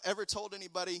reason I've ever told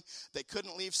anybody they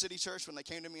couldn't leave City Church when they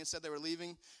came to me and said they were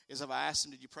leaving is if I asked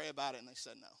them, did you pray about it? And they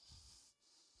said no.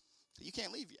 You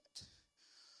can't leave yet.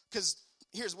 Because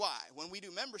here's why. When we do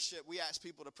membership, we ask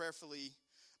people to prayerfully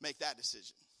make that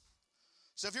decision.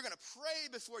 So if you're going to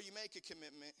pray before you make a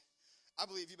commitment, I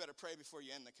believe you better pray before you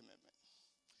end the commitment.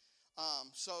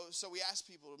 So we ask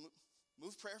people to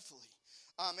move prayerfully.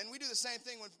 And we do the same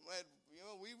thing when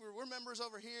we're members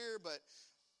over here, but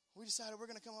we decided we're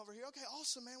going to come over here. Okay,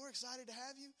 awesome, man. We're excited to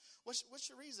have you. What's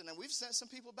your reason? And we've sent some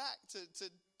people back to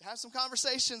have some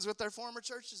conversations with their former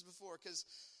churches before, because,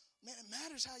 man, it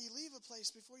matters how you leave a place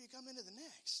before you come into the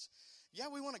next. Yeah,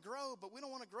 we want to grow, but we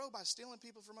don't want to grow by stealing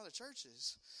people from other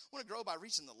churches. We want to grow by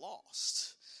reaching the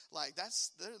lost. Like,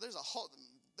 there's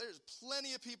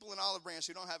plenty of people in Olive Branch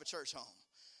who don't have a church home.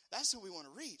 That's who we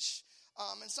want to reach.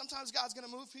 And sometimes God's going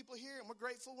to move people here, and we're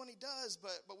grateful when he does,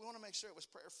 but we want to make sure it was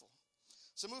prayerful.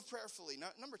 So move prayerfully.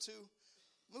 Number two,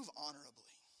 move honorably.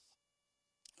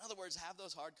 In other words, have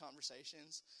those hard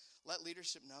conversations. Let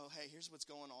leadership know, hey, here's what's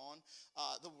going on.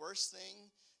 The worst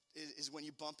thing is when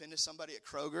you bump into somebody at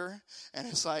Kroger, and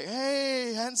it's like,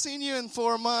 hey, hadn't seen you in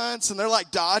 4 months, and they're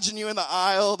like dodging you in the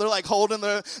aisle. They're like holding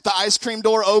the ice cream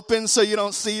door open so you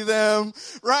don't see them,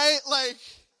 right? Like,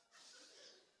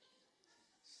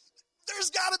 there's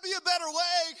got to be a better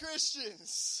way,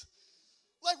 Christians.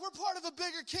 Like, we're part of a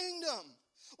bigger kingdom.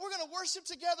 We're going to worship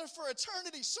together for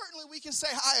eternity. Certainly we can say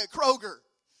hi at Kroger,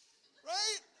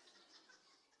 right?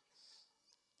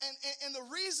 And the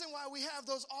reason why we have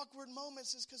those awkward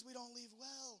moments is because we don't leave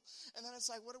well. And then it's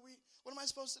like, what am I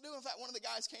supposed to do? In fact, one of the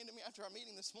guys came to me after our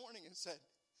meeting this morning and said,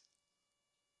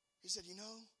 it's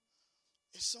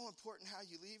so important how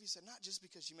you leave. He said, not just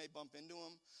because you may bump into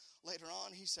him later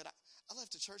on. He said, I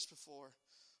left a church before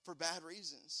for bad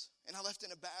reasons, and I left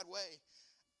in a bad way.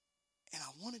 And I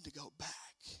wanted to go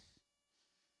back,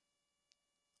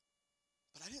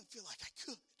 but I didn't feel like I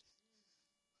could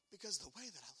because the way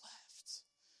that I left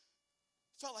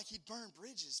felt like he'd burned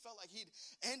bridges, felt like he'd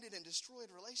ended and destroyed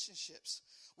relationships.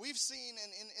 We've seen,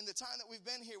 in the time that we've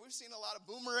been here, we've seen a lot of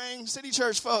boomerang City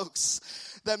Church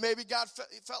folks that maybe God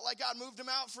felt like God moved them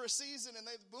out for a season and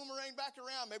they boomeranged back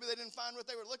around. Maybe they didn't find what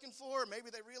they were looking for. Maybe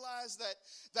they realized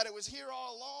that it was here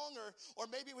all along, or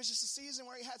maybe it was just a season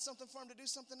where he had something for them to do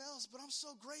something else. But I'm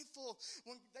so grateful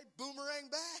when they boomerang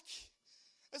back.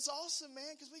 It's awesome,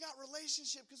 man, because we got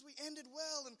relationship, because we ended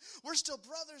well, and we're still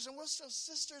brothers, and we're still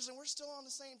sisters, and we're still on the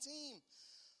same team.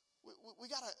 We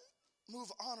got to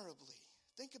move honorably.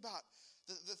 Think about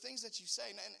the things that you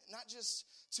say, and not just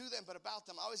to them, but about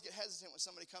them. I always get hesitant when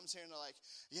somebody comes here and they're like,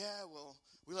 yeah, well,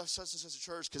 we left such and such a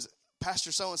church because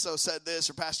Pastor so-and-so said this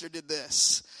or Pastor did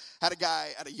this. Had a guy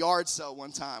at a yard sale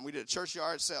one time. We did a church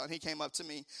yard sale, and he came up to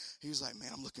me. He was like,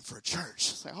 man, I'm looking for a church.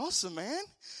 I was like, awesome, man.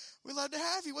 We'd love to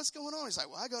have you. What's going on? He's like,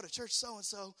 well, I go to church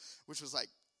so-and-so, which was like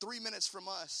 3 minutes from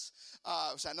us.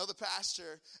 So I know the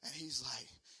pastor, and he's like,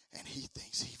 and he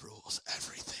thinks he rules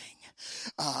everything.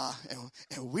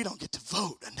 And we don't get to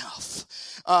vote enough.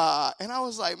 And I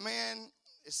was like, man,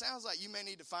 it sounds like you may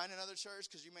need to find another church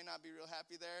because you may not be real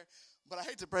happy there. But I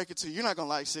hate to break it to you, you're not going to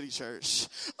like City Church.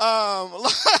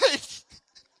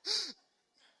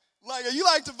 Like, you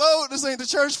like to vote, this ain't the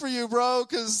church for you, bro,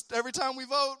 because every time we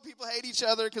vote, people hate each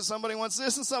other because somebody wants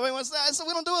this and somebody wants that, so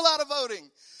we don't do a lot of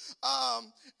voting.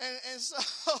 And so,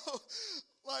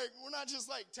 like, we're not just,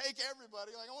 like, take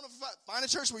everybody. Like, I want to find a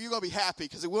church where you're going to be happy,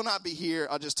 because it will not be here,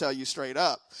 I'll just tell you straight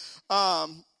up.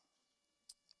 But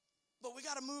we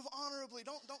got to move honorably.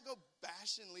 Don't go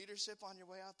bashing leadership on your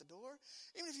way out the door,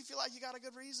 even if you feel like you got a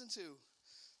good reason to.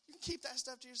 You can keep that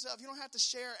stuff to yourself. You don't have to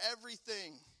share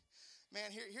everything.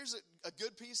 Man, here's a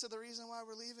good piece of the reason why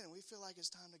we're leaving, and we feel like it's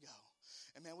time to go.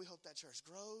 And, man, we hope that church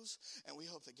grows, and we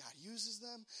hope that God uses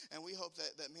them, and we hope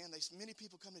that many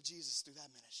people come to Jesus through that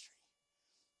ministry.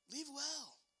 Leave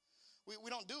well. We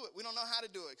don't do it. We don't know how to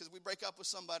do it because we break up with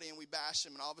somebody and we bash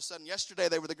them, and all of a sudden yesterday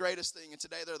they were the greatest thing, and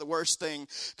today they're the worst thing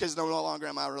because they're no longer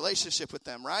in my relationship with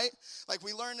them, right? Like,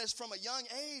 we learn this from a young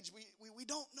age. We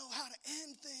don't know how to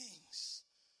end things.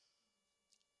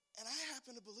 And I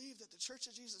happen to believe that the Church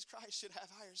of Jesus Christ should have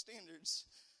higher standards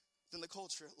than the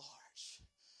culture at large.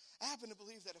 I happen to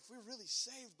believe that if we're really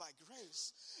saved by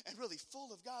grace and really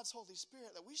full of God's Holy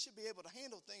Spirit, that we should be able to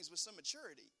handle things with some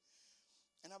maturity.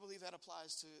 And I believe that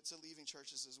applies to leaving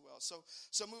churches as well. So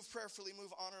move prayerfully,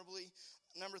 move honorably.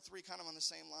 Number 3, kind of on the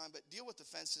same line, but deal with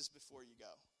offenses before you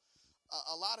go.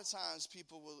 A lot of times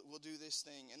people will do this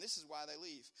thing, and this is why they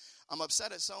leave. I'm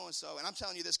upset at so-and-so, and I'm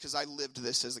telling you this because I lived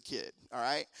this as a kid, all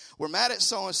right? We're mad at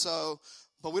so-and-so,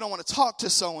 but we don't want to talk to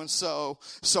so-and-so,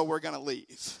 so we're going to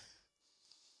leave.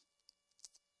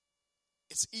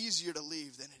 It's easier to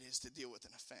leave than it is to deal with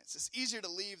an offense. It's easier to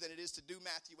leave than it is to do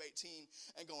Matthew 18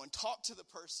 and go and talk to the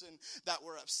person that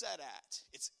we're upset at.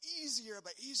 It's easier,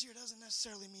 but easier doesn't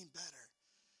necessarily mean better.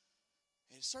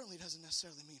 It certainly doesn't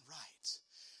necessarily mean right.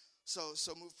 So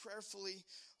move prayerfully,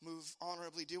 move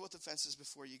honorably, deal with offenses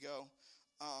before you go.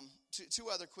 Two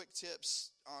other quick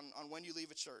tips on when you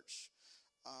leave a church.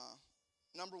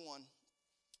 Number 4,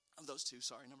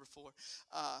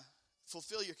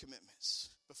 fulfill your commitments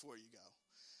before you go.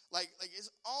 Like it's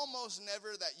almost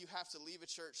never that you have to leave a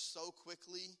church so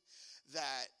quickly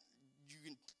that you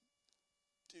can.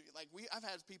 Like I've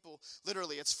had people,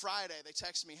 literally, it's Friday, they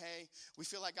text me, hey, we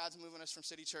feel like God's moving us from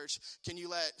City Church. Can you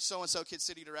let so-and-so kid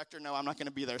city director know I'm not going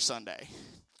to be there Sunday?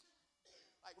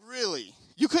 Like, really?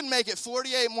 You couldn't make it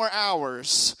 48 more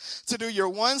hours to do your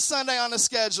one Sunday on the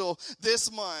schedule this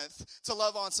month to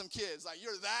love on some kids. Like,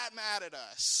 you're that mad at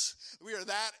us. We are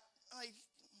that, like,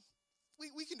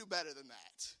 we can do better than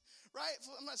that, right?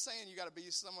 I'm not saying you got to be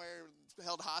somewhere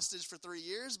held hostage for 3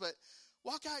 years, but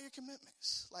walk out your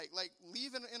commitments. Like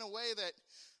leave in a way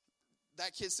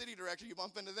that kid city director, you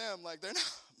bump into them, like they're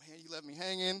not, man, you left me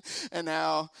hanging, and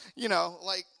now,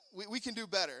 like we can do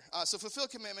better. So fulfill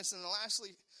commitments, and then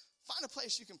lastly, find a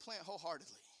place you can plant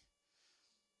wholeheartedly.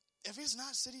 If it's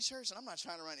not City Church, and I'm not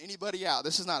trying to run anybody out,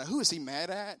 this is not who is he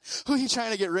mad at? Who he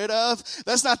trying to get rid of?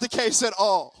 That's not the case at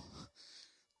all.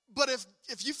 But if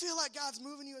you feel like God's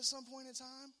moving you at some point in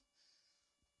time,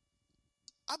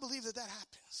 I believe that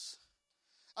happens.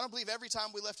 I don't believe every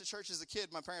time we left a church as a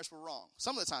kid, my parents were wrong.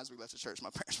 Some of the times we left a church, my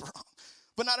parents were wrong.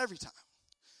 But not every time.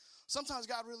 Sometimes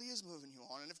God really is moving you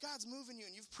on. And if God's moving you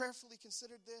and you've prayerfully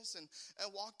considered this and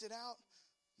walked it out,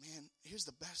 man, here's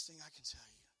the best thing I can tell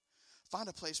you. Find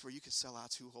a place where you can sell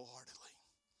out to wholeheartedly.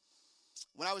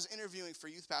 When I was interviewing for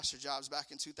youth pastor jobs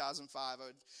back in 2005,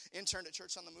 I interned at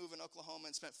Church on the Move in Oklahoma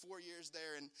and spent 4 years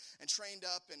there and trained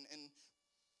up. And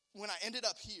when I ended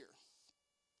up here,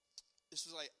 this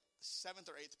was like 7th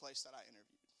or 8th place that I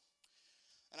interviewed.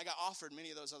 And I got offered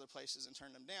many of those other places and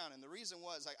turned them down. And the reason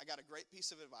was I got a great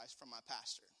piece of advice from my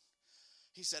pastor.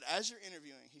 He said, as you're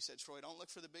interviewing, he said, Troy, don't look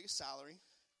for the biggest salary.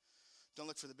 Don't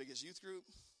look for the biggest youth group.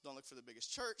 Don't look for the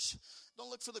biggest church. Don't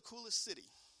look for the coolest city.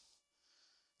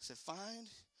 He said, find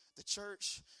the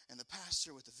church and the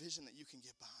pastor with the vision that you can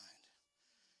get behind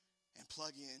and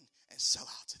plug in and sell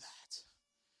out to that.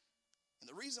 And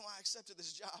the reason why I accepted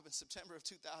this job in September of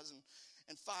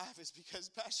 2005 is because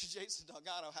Pastor Jason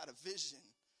Delgado had a vision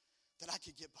that I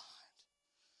could get behind.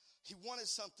 He wanted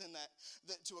something that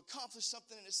to accomplish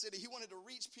something in the city. He wanted to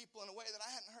reach people in a way that I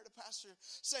hadn't heard a pastor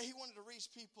say. He wanted to reach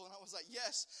people, and I was like,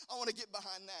 yes, I want to get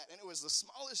behind that. And it was the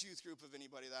smallest youth group of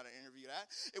anybody that I interviewed at.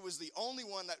 It was the only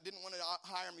one that didn't want to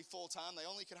hire me full-time. They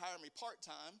only could hire me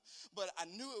part-time, but I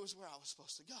knew it was where I was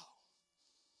supposed to go.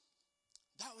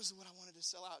 That was what I wanted to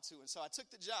sell out to. And so I took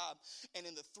the job, and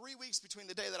in the 3 weeks between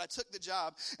the day that I took the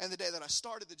job and the day that I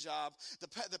started the job,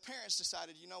 the parents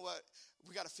decided, you know what,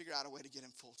 we got to figure out a way to get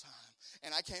him full-time.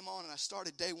 And I came on, and I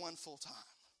started day one full-time.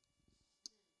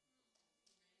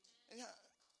 And,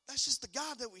 that's just the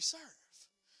God that we serve.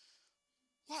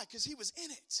 Why? Because he was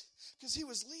in it. Because he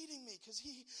was leading me. Because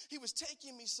he was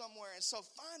taking me somewhere. And so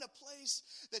find a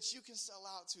place that you can sell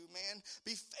out to, man.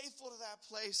 Be faithful to that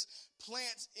place.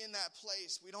 Plant in that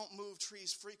place. We don't move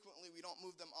trees frequently. We don't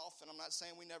move them often. I'm not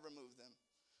saying we never move them.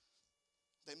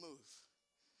 They move.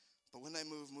 But when they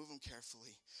move them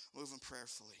carefully. Move them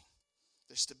prayerfully.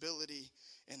 There's stability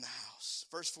in the house.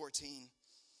 Verse 14,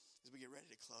 as we get ready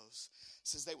to close,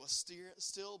 says they will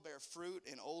still bear fruit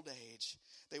in old age.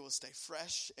 They will stay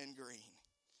fresh and green.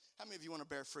 How many of you want to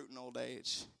bear fruit in old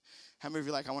age? How many of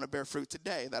you like, I want to bear fruit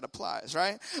today? That applies,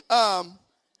 right?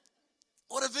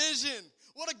 What a vision.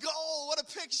 What a goal. What a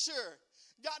picture.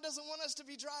 God doesn't want us to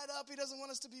be dried up. He doesn't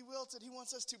want us to be wilted. He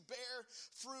wants us to bear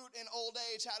fruit in old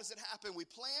age. How does it happen? We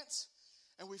plant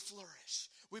and we flourish.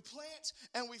 We plant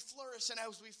and we flourish. And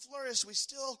as we flourish, we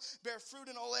still bear fruit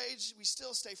in old age. We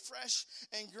still stay fresh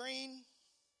and green.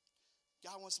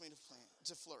 God wants me to plant,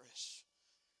 to flourish.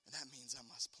 And that means I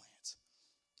must plant.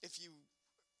 If you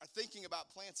are thinking about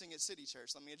planting at City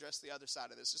Church, let me address the other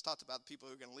side of this. Just talked about the people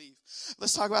who are going to leave.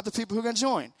 Let's talk about the people who are going to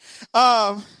join.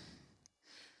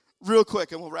 Real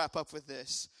quick, and we'll wrap up with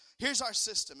this. Here's our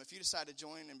system if you decide to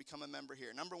join and become a member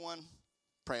here. Number one,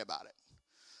 pray about it.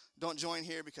 Don't join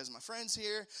here because my friend's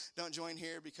here. Don't join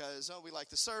here because, we like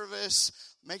the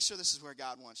service. Make sure this is where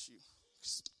God wants you.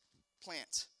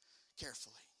 Plant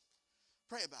carefully.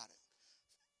 Pray about it.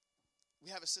 We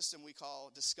have a system we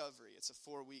call Discovery. It's a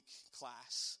 4-week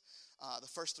class. The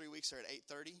first 3 weeks are at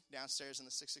 8:30 downstairs in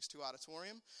the 662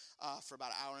 auditorium for about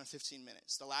an hour and 15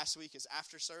 minutes. The last week is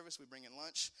after service. We bring in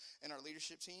lunch and our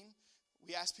leadership team.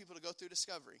 We ask people to go through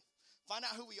Discovery. Find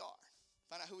out who we are.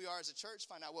 Find out who we are as a church.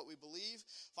 Find out what we believe.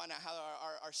 Find out how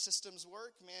our systems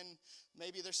work. Man,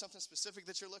 maybe there's something specific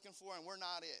that you're looking for and we're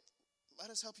not it. Let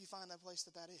us help you find that place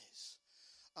that is.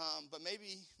 But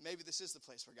maybe this is the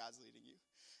place where God's leading you.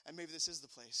 And maybe this is the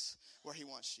place where he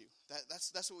wants you.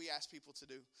 That's what we ask people to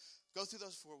do. Go through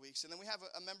those 4 weeks. And then we have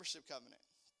a membership covenant.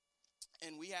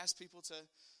 And we ask people to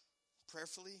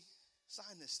prayerfully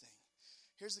sign this thing.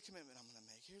 Here's the commitment I'm going to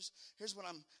make. Here's what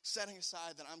I'm setting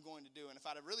aside that I'm going to do. And if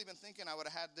I'd have really been thinking, I would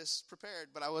have had this prepared.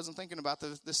 But I wasn't thinking about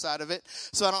this side of it.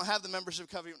 So I don't have the membership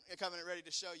covenant ready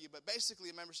to show you. But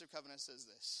basically a membership covenant says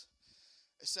this.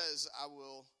 It says, I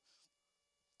will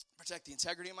protect the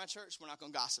integrity of my church. We're not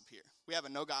going to gossip here. We have a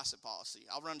no gossip policy.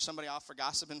 I'll run somebody off for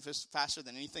gossiping faster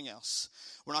than anything else.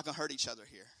 We're not going to hurt each other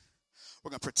here. We're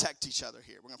going to protect each other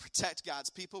here. We're going to protect God's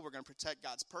people. We're going to protect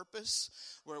God's purpose.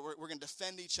 We're going to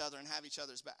defend each other and have each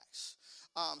other's backs.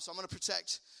 So I'm going to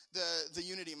protect the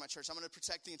unity of my church. I'm going to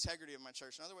protect the integrity of my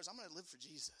church. In other words, I'm going to live for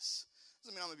Jesus.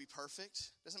 Doesn't mean I'm going to be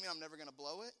perfect. Doesn't mean I'm never going to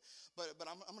blow it. But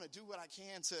I'm going to do what I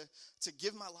can to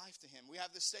give my life to him. We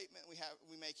have this statement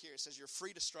we make here. It says, you're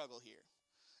free to struggle here.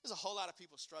 There's a whole lot of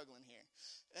people struggling here.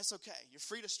 That's okay. You're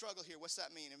free to struggle here. What's that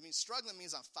mean? It means struggling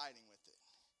means I'm fighting with it.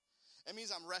 It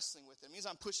means I'm wrestling with it. It means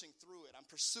I'm pushing through it. I'm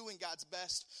pursuing God's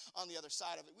best on the other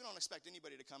side of it. We don't expect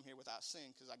anybody to come here without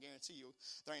sin because I guarantee you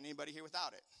there ain't anybody here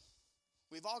without it.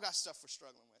 We've all got stuff we're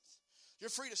struggling with. You're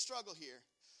free to struggle here.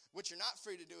 What you're not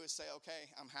free to do is say,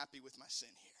 okay, I'm happy with my sin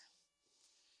here.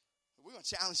 We're going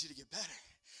to challenge you to get better.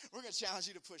 We're going to challenge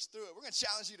you to push through it. We're going to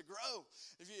challenge you to grow.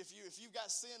 If you've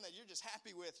got sin that you're just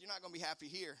happy with, you're not going to be happy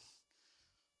here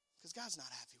because God's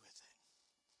not happy with it.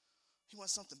 He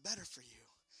wants something better for you.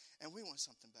 And we want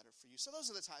something better for you. So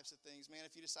those are the types of things, man.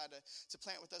 If you decide to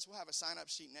plant with us, we'll have a sign-up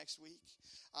sheet next week.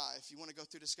 If you want to go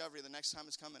through Discovery, the next time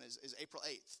it's coming is April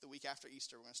 8th, the week after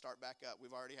Easter. We're going to start back up.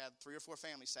 We've already had 3 or 4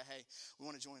 families say, hey, we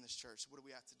want to join this church. What do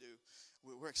we have to do?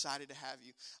 We're excited to have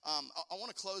you. I want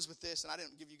to close with this, and I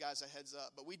didn't give you guys a heads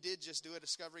up, but we did just do a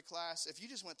Discovery class. If you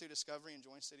just went through Discovery and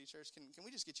joined City Church, can we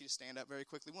just get you to stand up very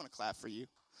quickly? We want to clap for you.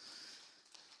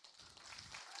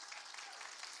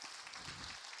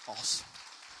 Awesome.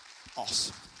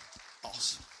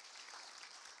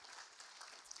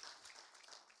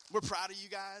 We're proud of you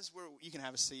guys. You can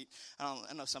have a seat.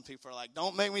 I know some people are like,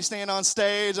 don't make me stand on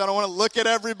stage. I don't want to look at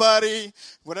everybody.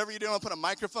 Whatever you do, I'll put a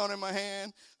microphone in my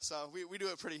hand. So we do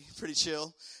it pretty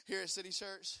chill here at City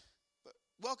Church. But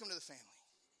welcome to the family.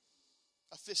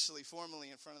 Officially,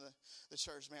 formally in front of the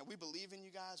church, man. We believe in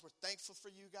you guys. We're thankful for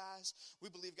you guys. We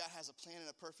believe God has a plan and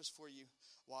a purpose for you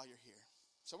while you're here.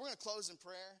 So we're going to close in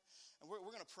prayer. And we're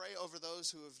going to pray over those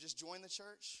who have just joined the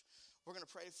church. We're going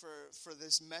to pray for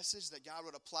this message, that God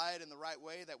would apply it in the right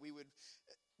way, that we would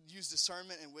use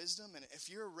discernment and wisdom. And if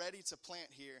you're ready to plant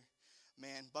here,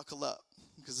 man, buckle up,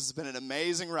 because it's been an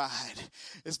amazing ride.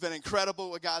 It's been incredible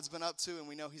what God's been up to, and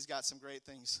we know he's got some great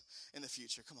things in the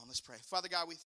future. Come on, let's pray. Father God, we